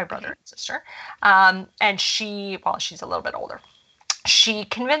age, my brother and sister. And she's a little bit older. She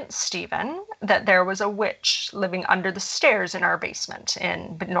convinced Stephen that there was a witch living under the stairs in our basement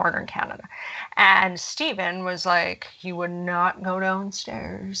in northern Canada. And Stephen was like, you would not go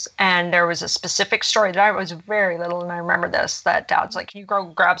downstairs. And there was a specific story that I was very little, and I remember this, that Dad's like, can you go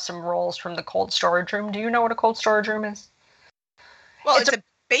grab some rolls from the cold storage room? Do you know what a cold storage room is? Well, it's a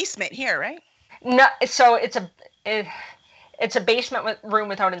basement here, right? No, so it's a basement room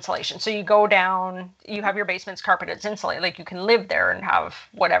without insulation. So you go down, you have your basement's carpeted, it's insulated, like you can live there and have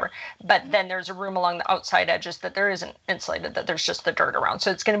whatever. But then there's a room along the outside edges that there isn't insulated, that there's just the dirt around.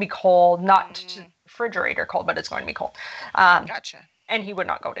 So it's going to be cold, not to refrigerator cold, but it's going to be cold. Gotcha. And he would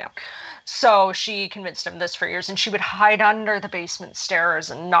not go down. So she convinced him this for years, and she would hide under the basement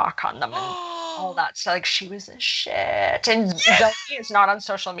stairs and knock on them and all that. So like she was a shit. And Zoe is not on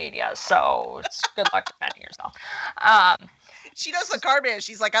social media, so it's good luck defending yourself. She knows what karma is.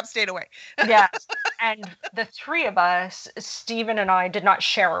 She's like, I'm staying away. Yes. And the three of us, Stephen and I, did not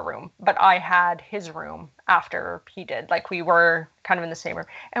share a room, but I had his room after he did. Like we were kind of in the same room.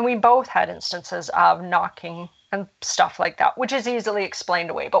 And we both had instances of knocking and stuff like that, which is easily explained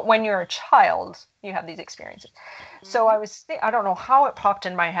away. But when you're a child, you have these experiences. So I don't know how it popped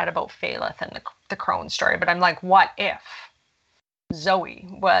in my head about Phaleth and the Crone story, but I'm like, what if Zoe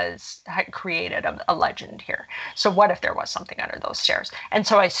had created a legend here? So what if there was something under those stairs? And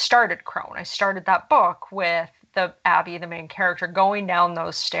so I started Crone. I started that book with Abby, the main character, going down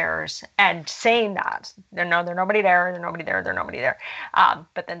those stairs and saying that there's nobody there, there's nobody there, there's nobody there.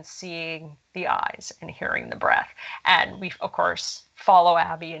 But then seeing the eyes and hearing the breath. And we, of course, follow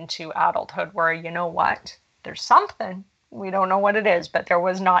Abby into adulthood where, you know what? There's something. We don't know what it is, but there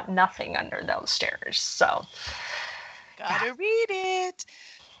was nothing under those stairs. So gotta read it.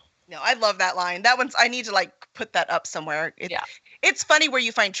 No, I love that line. That one's, I need to like put that up somewhere. It's funny where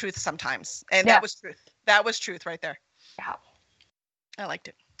you find truth sometimes. And that was truth. That was truth right there. Yeah. I liked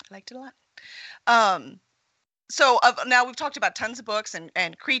it. I liked it a lot. So now we've talked about tons of books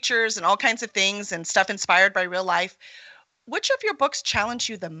and creatures and all kinds of things and stuff inspired by real life. Which of your books challenged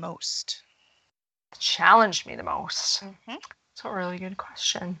you the most? Challenged me the most? That's a really good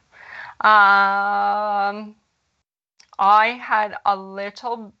question. I had a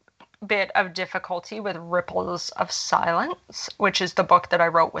little bit of difficulty with Ripples of Silence, which is the book that I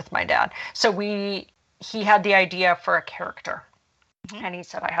wrote with my dad. So he had the idea for a character. And he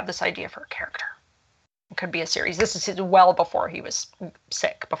said, I have this idea for a character. It could be a series. This is well before he was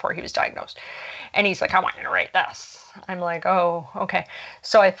sick, before he was diagnosed. And he's like, I want you to write this. I'm like, oh, okay.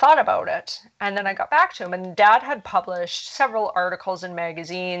 So I thought about it, and then I got back to him, and Dad had published several articles in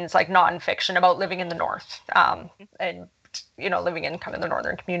magazines, like nonfiction, about living in the North, and, you know, living in kind of the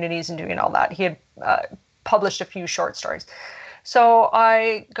northern communities and doing all that. He had published a few short stories. So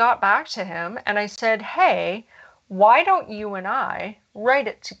I got back to him, and I said, hey, why don't you and I write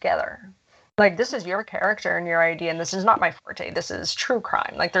it together? Like, this is your character and your idea, and this is not my forte. This is true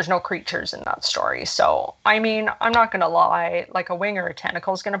crime. Like, there's no creatures in that story. So, I mean, I'm not going to lie. Like, a wing or a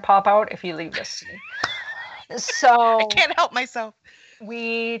tentacle is going to pop out if you leave this to me. So I can't help myself.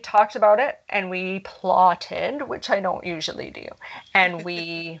 We talked about it, and we plotted, which I don't usually do. And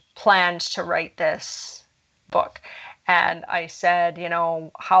we planned to write this book. And I said, you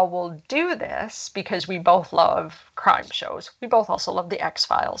know, how we'll do this, because we both love crime shows. We both also love the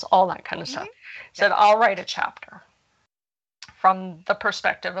X-Files, all that kind of stuff. Said, I'll write a chapter from the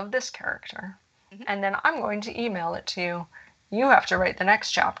perspective of this character. And then I'm going to email it to you. You have to write the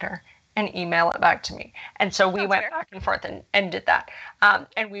next chapter and email it back to me. And so we went back and forth and did that.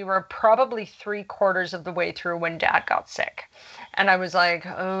 And we were probably 3/4 of the way through when Dad got sick. And I was like,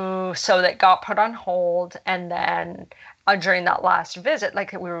 oh, so that got put on hold. And then during that last visit,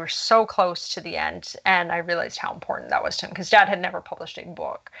 like, we were so close to the end, and I realized how important that was to him, because Dad had never published a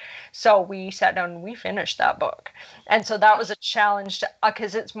book. So we sat down and we finished that book. And so that was a challenge,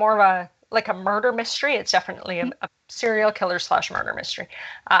 because it's more of a murder mystery. It's definitely a serial killer / murder mystery.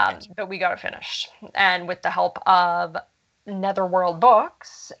 But we got it finished. And with the help of Netherworld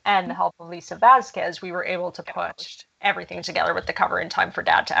Books and the help of Lisa Vasquez, we were able to put everything together with the cover in time for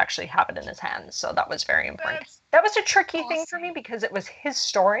Dad to actually have it in his hands. So that was very important. That was a tricky thing for me, because it was his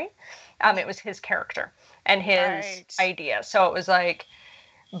story. It was his character and his idea. So it was like,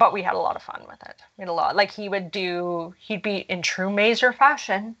 but we had a lot of fun with it. We had a lot. Like he'd be in true Mazer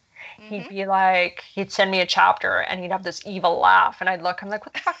fashion. He'd be like, he'd send me a chapter and he'd have this evil laugh. And I'd look, I'm like,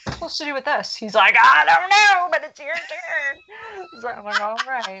 what the fuck am I supposed to do with this? He's like, I don't know, but it's your turn. So I'm like, all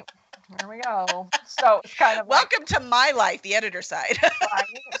right, here we go. So it's kind of welcome to my life, the editor side. like,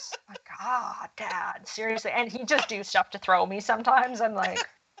 God, Dad, seriously. And he'd just do stuff to throw me sometimes. I'm like,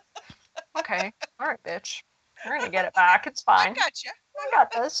 okay, all right, bitch. We're going to get it back. It's fine. I gotcha. I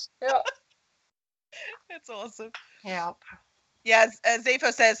got this. Yeah. That's awesome. Yeah. Yeah, as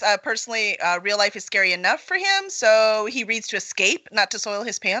Zafo says, personally, real life is scary enough for him, so he reads to escape, not to soil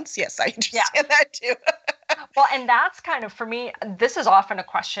his pants. Yes, I understand that too. Well, and that's kind of, for me, this is often a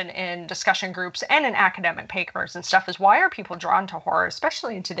question in discussion groups and in academic papers and stuff, is why are people drawn to horror,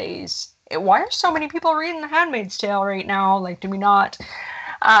 especially in why are so many people reading The Handmaid's Tale right now? Like, do we not?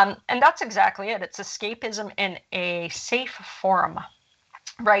 And that's exactly it. It's escapism in a safe forum,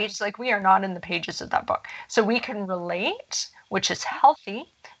 right? Like, we are not in the pages of that book. So we can relate, which is healthy,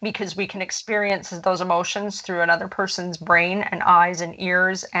 because we can experience those emotions through another person's brain and eyes and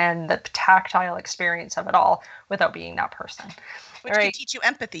ears and the tactile experience of it all without being that person. Which can teach you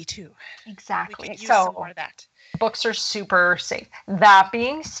empathy too. Exactly. We could use some more of that. Books are super safe. That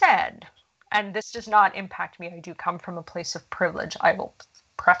being said, and this does not impact me, I do come from a place of privilege. I will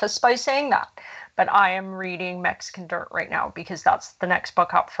preface by saying that. But I am reading Mexican Dirt right now because that's the next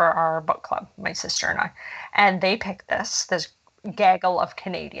book up for our book club, my sister and I. And they picked this gaggle of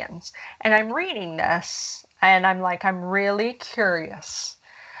Canadians. And I'm reading this and I'm like, I'm really curious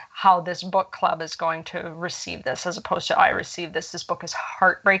how this book club is going to receive this as opposed to I receive this. This book is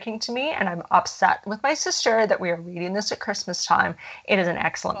heartbreaking to me and I'm upset with my sister that we are reading this at Christmas time. It is an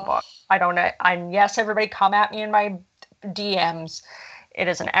excellent book. I don't know. And yes, everybody come at me in my DMs. It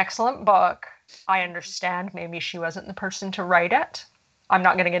is an excellent book. I understand maybe she wasn't the person to write it. I'm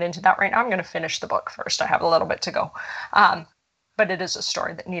not going to get into that right now. I'm going to finish the book first. I have a little bit to go. But it is a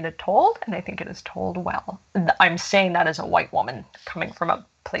story that needed told, and I think it is told well. I'm saying that as a white woman coming from a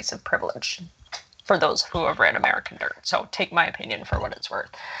place of privilege for those who have read American Dirt. So take my opinion for what it's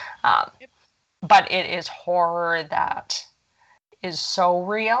worth. But it is horror that is so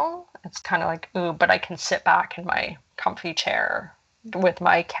real. It's kind of like, ooh, but I can sit back in my comfy chair with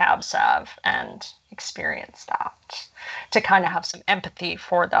my cab salve and experience that, to kind of have some empathy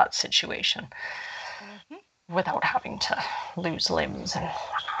for that situation without having to lose limbs and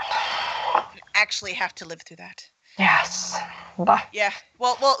whatnot. You actually have to live through that. Yes. Yeah.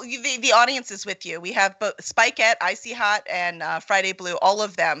 Well, the audience is with you. We have both Spikette, Icy Hot, and Friday Blue. All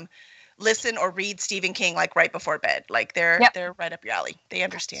of them listen or read Stephen King like right before bed. Like they're right up your alley. They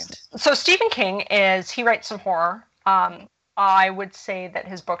understand. So Stephen King he writes some horror. I would say that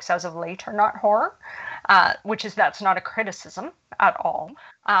his books as of late are not horror, that's not a criticism at all.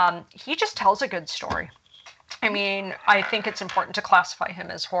 He just tells a good story. I mean, I think it's important to classify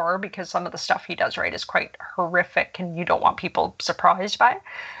him as horror because some of the stuff he does write is quite horrific and you don't want people surprised by it.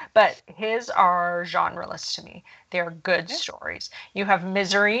 But his are genreless to me. They're good stories. You have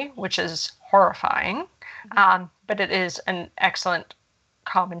Misery, which is horrifying, but it is an excellent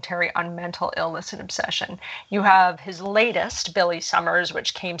commentary on mental illness and obsession. You have his latest, Billy Summers,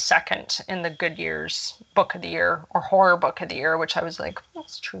 which came second in the Goodyear's Book of the Year or Horror Book of the Year, which I was like,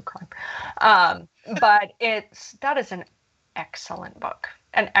 that's true crime. But that is an excellent book,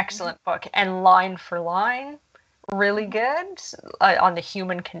 and line for line, really good on the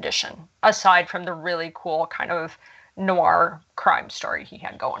human condition, aside from the really cool kind of noir crime story he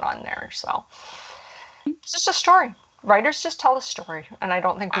had going on there. So it's just a story. Writers just tell a story, and I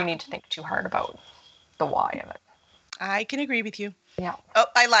don't think we need to think too hard about the why of it. I can agree with you. Yeah. Oh,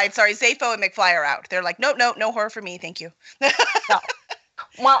 I lied. Sorry. Zafo and McFly are out. They're like, no horror for me. Thank you. No.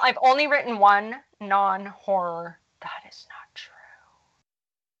 Well, I've only written one non-horror. That is not true.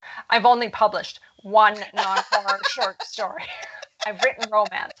 I've only published one non-horror short story. I've written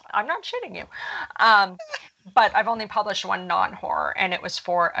romance. I'm not shitting you. But I've only published one non-horror, and it was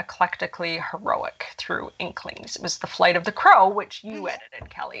for Eclectically Heroic through Inklings. It was The Flight of the Crow, which you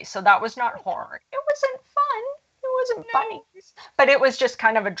edited, Kelly. So that was not horror. It wasn't fun. It wasn't funny. But it was just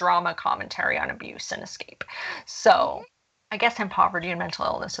kind of a drama commentary on abuse and escape. So I guess in poverty and mental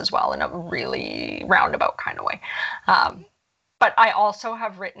illness as well, in a really roundabout kind of way. But I also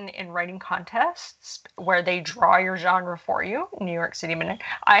have written in writing contests where they draw your genre for you, New York City Minute.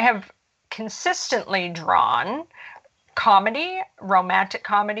 I have consistently drawn comedy, romantic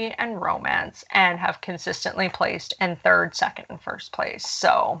comedy, and romance, and have consistently placed in third, second, and first place.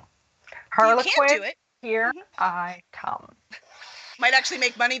 So, Harlequin, here I come. Might actually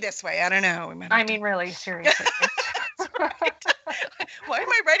make money this way. I don't know. I mean, really, seriously. Right. Why am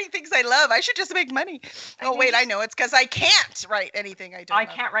I writing things I love? I should just make money. Oh, wait, I know. It's because I can't write anything I don't love.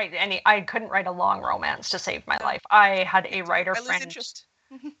 I can't write I couldn't write a long romance to save my life. I had a writer friend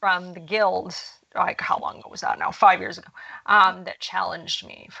from the guild, like how long ago was that now? 5 years ago, that challenged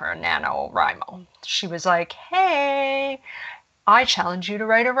me for a NaNoWriMo. She was like, hey, I challenge you to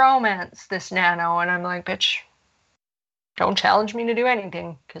write a romance, this Nano. And I'm like, bitch, don't challenge me to do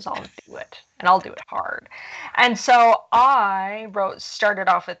anything, because I'll do it, and I'll do it hard. And so I started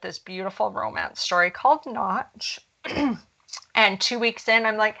off with this beautiful romance story called Notch. And 2 weeks in,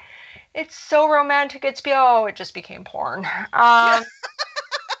 I'm like, it's so romantic. It just became porn.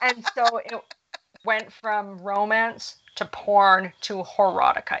 And so it went from romance to porn to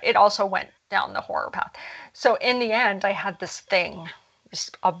horotica. It also went down the horror path. So in the end, I had this thing, this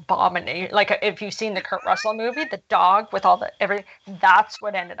abomination. Like if you've seen the Kurt Russell movie, the dog with all the everything, that's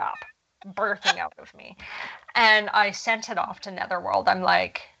what ended up birthing out of me. And I sent it off to Netherworld. I'm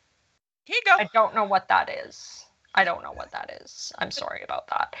like, here you go. I don't know what that is. I'm sorry about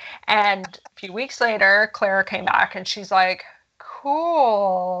that. And a few weeks later, Clara came back and she's like,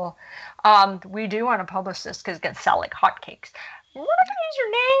 cool. We do want to publish this because it's going to sell like hotcakes. We're not going to use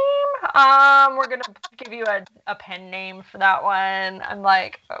your name. We're going to give you a pen name for that one. I'm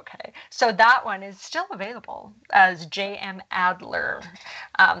like, okay. So that one is still available as J.M. Adler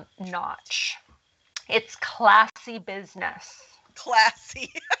Notch. It's classy business.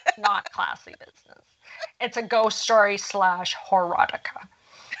 Classy. Not classy business. It's a ghost story / horotica.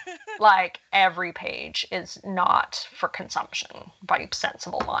 Like every page is not for consumption by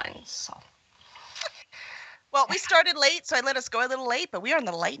sensible minds. So. Well, we started late, so I let us go a little late, but we are in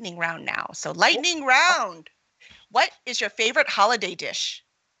the lightning round now. So lightning round. What is your favorite holiday dish?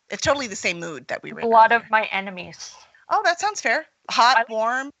 It's totally the same mood that we were in. Blood of my enemies. Oh, that sounds fair. Hot,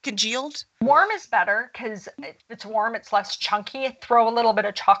 warm, congealed? Warm is better because if it's warm, it's less chunky. Throw a little bit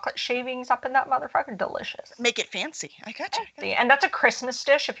of chocolate shavings up in that motherfucker. Delicious. Make it fancy. I got you. And that's a Christmas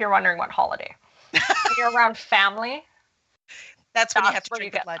dish if you're wondering what holiday. When you're around family. That's when you have to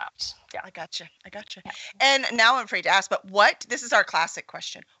drink the blood. Yeah. I got you. Yeah. And now I'm afraid to ask, but this is our classic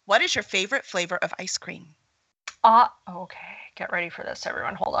question. What is your favorite flavor of ice cream? Okay. Get ready for this,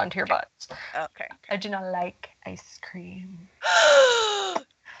 everyone. Hold on to your butts. Okay. I do not like ice cream.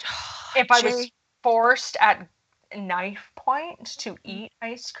 If I was forced at knife point to eat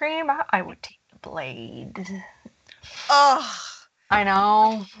ice cream, I would take the blade. Oh. I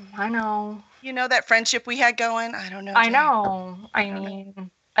know. You know that friendship we had going? I don't know. I know. I mean,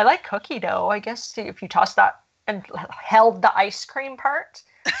 I like cookie dough. I guess if you toss that and held the ice cream part.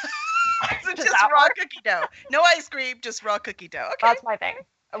 Just raw cookie dough. No ice cream, just raw cookie dough. Okay. That's my thing.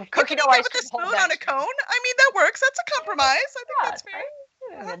 Cookie dough ice cream. With a spoon on a cone? I mean, that works. That's a compromise. I think that's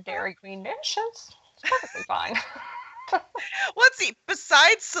fair. Right? A Dairy Queen dish. It's perfectly fine. Let's see.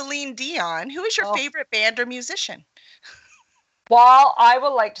 Besides Celine Dion, who is your favorite band or musician? Well, I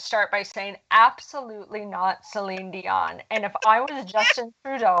would like to start by saying absolutely not Celine Dion. And if I was Justin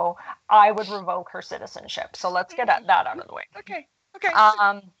Trudeau, I would revoke her citizenship. So let's get that out of the way. Okay.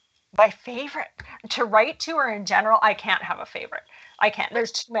 My favorite to write to or in general, I can't have a favorite. I can't.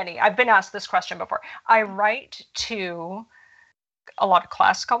 There's too many. I've been asked this question before. I write to a lot of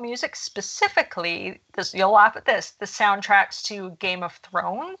classical music, specifically, you'll laugh at this, the soundtracks to Game of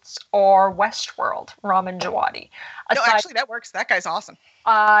Thrones or Westworld, Ramin Djawadi. No, actually, that works. That guy's awesome.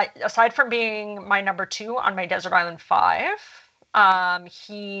 Aside from being my number 2 on my Desert Island 5,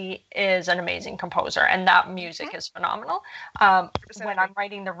 he is an amazing composer, and that music is phenomenal. When I'm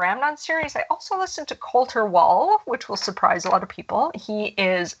writing the Ramnon series, I also listen to Colter Wall, which will surprise a lot of people. He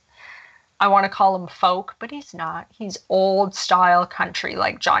is, I want to call him folk, but he's not. He's old style country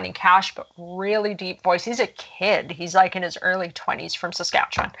like Johnny Cash, but really deep voice. He's a kid. He's like in his early 20s from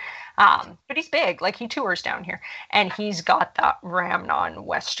Saskatchewan. But he's big, like he tours down here, and he's got that Ramnon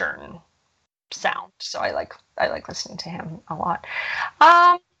Western sound. So I like listening to him a lot.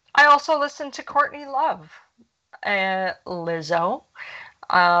 I also listen to Courtney Love, Lizzo.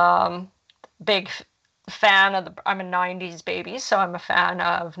 Big fan of I'm a 90s baby, so I'm a fan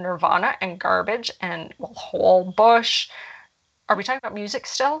of Nirvana and Garbage and Whole Bush. Are we talking about music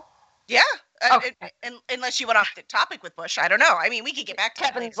still? Yeah. Okay. Unless you went off the topic with Bush, I don't know. I mean, we could get back to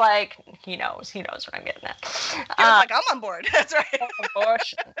Kevin's like, he knows what I'm getting at. Kevin's like, I'm on board. That's right.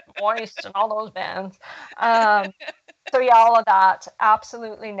 Bush and Moist and all those bands. So yeah, all of that.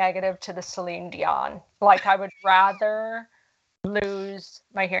 Absolutely negative to the Celine Dion. Like, I would rather lose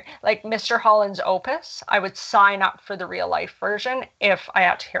my hearing. Like Mr. Holland's Opus, I would sign up for the real life version if I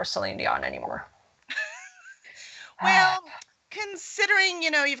had to hear Celine Dion anymore. Well, considering,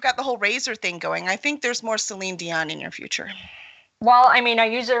 you've got the whole Razor thing going, I think there's more Celine Dion in your future. Well, I mean, I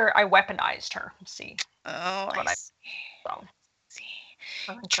weaponized her. See. Oh, I see.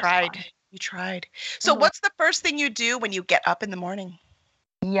 So. You tried. So what's the first thing you do when you get up in the morning?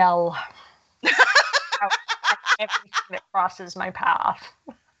 Yell. Everything that crosses my path.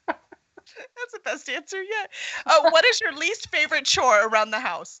 That's the best answer yet. What is your least favorite chore around the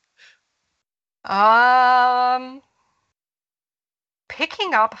house?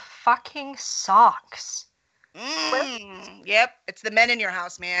 Picking up fucking socks. Yep, it's the men in your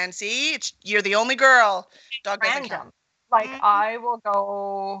house, man. See, you're the only girl. Dog doesn't count. Like, I will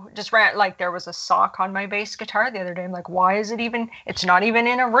go just like there was a sock on my bass guitar the other day. I'm like, why is it even, it's not even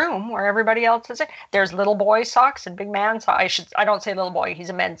in a room where everybody else is it. There's little boy socks and big man socks. I don't say little boy, he's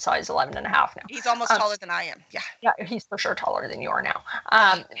a men's size 11 and a half now. He's almost taller than I am. Yeah. Yeah, he's for sure taller than you are now.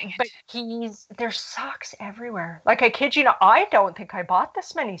 But there's socks everywhere. Like, I kid you not, I don't think I bought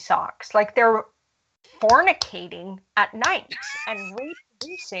this many socks. Like, they're fornicating at night and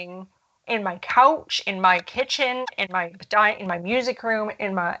reproducing in my couch, in my kitchen, in my music room,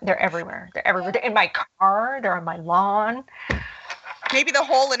 they're everywhere. They're everywhere. They're in my car, they're on my lawn. Maybe the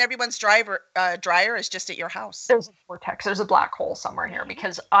hole in everyone's dryer is just at your house. There's a vortex. There's a black hole somewhere here,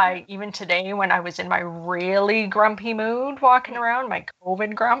 because even today when I was in my really grumpy mood walking around, my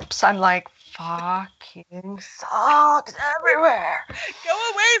COVID grumps, I'm like, fucking socks everywhere. Go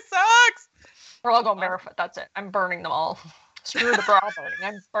away, socks. We're all going barefoot. That's it. I'm burning them all. Screw the bra burning.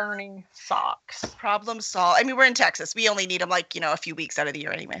 I'm burning socks. Problem solved. I mean, we're in Texas. We only need them a few weeks out of the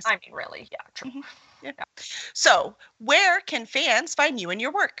year anyways. I mean, really. Yeah, true. Yeah. So where can fans find you and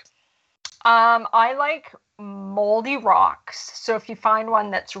your work? I like moldy rocks. So if you find one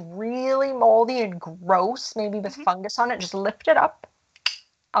that's really moldy and gross, maybe with fungus on it, just lift it up.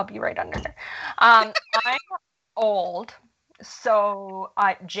 I'll be right under there. I'm old. So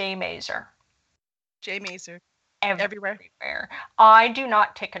J Mazer. J Mazer. Everywhere. I do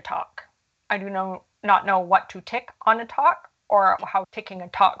not tick a talk. I do not know what to tick on a talk or how ticking a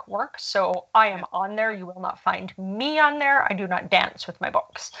talk works. So I am on there. You will not find me on there. I do not dance with my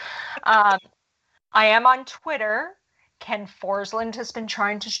books. I am on Twitter. Ken Forsland has been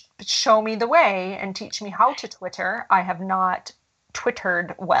trying to show me the way and teach me how to Twitter. I have not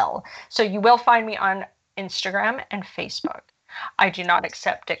Twittered well. So you will find me on Instagram and Facebook. I do not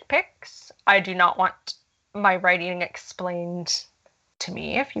accept dick pics. I do not want my writing explained to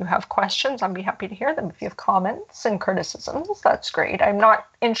me. If you have questions, I'd be happy to hear them. If you have comments and criticisms, that's great. I'm not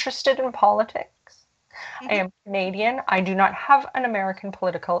interested in politics. I am Canadian. I do not have an American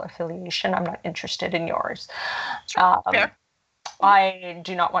political affiliation. I'm not interested in yours. I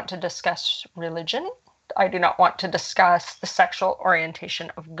do not want to discuss religion. I do not want to discuss the sexual orientation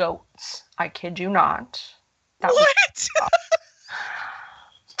of goats. I kid you not. What?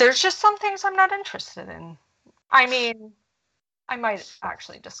 There's just some things I'm not interested in. I mean, I might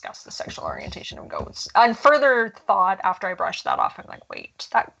actually discuss the sexual orientation of goats. On further thought, after I brushed that off, I'm like, wait,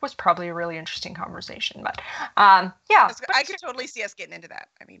 that was probably a really interesting conversation. But yeah. I could totally see us getting into that.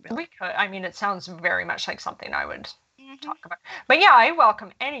 I mean, really. We could. I mean, it sounds very much like something I would talk about. But yeah, I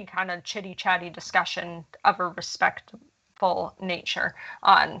welcome any kind of chitty-chatty discussion of a respectful nature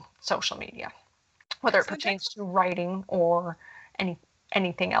on social media, whether it pertains to writing or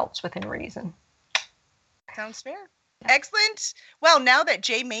anything else within reason. Sounds fair. Excellent. Well, now that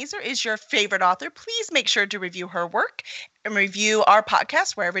J Mazer is your favorite author, please make sure to review her work and review our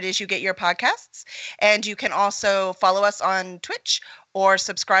podcast wherever it is you get your podcasts. And you can also follow us on Twitch or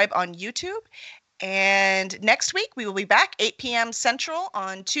subscribe on YouTube. And next week we will be back 8 p.m. Central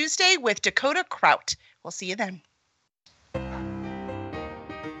on Tuesday with Dakota Kraut. We'll see you then.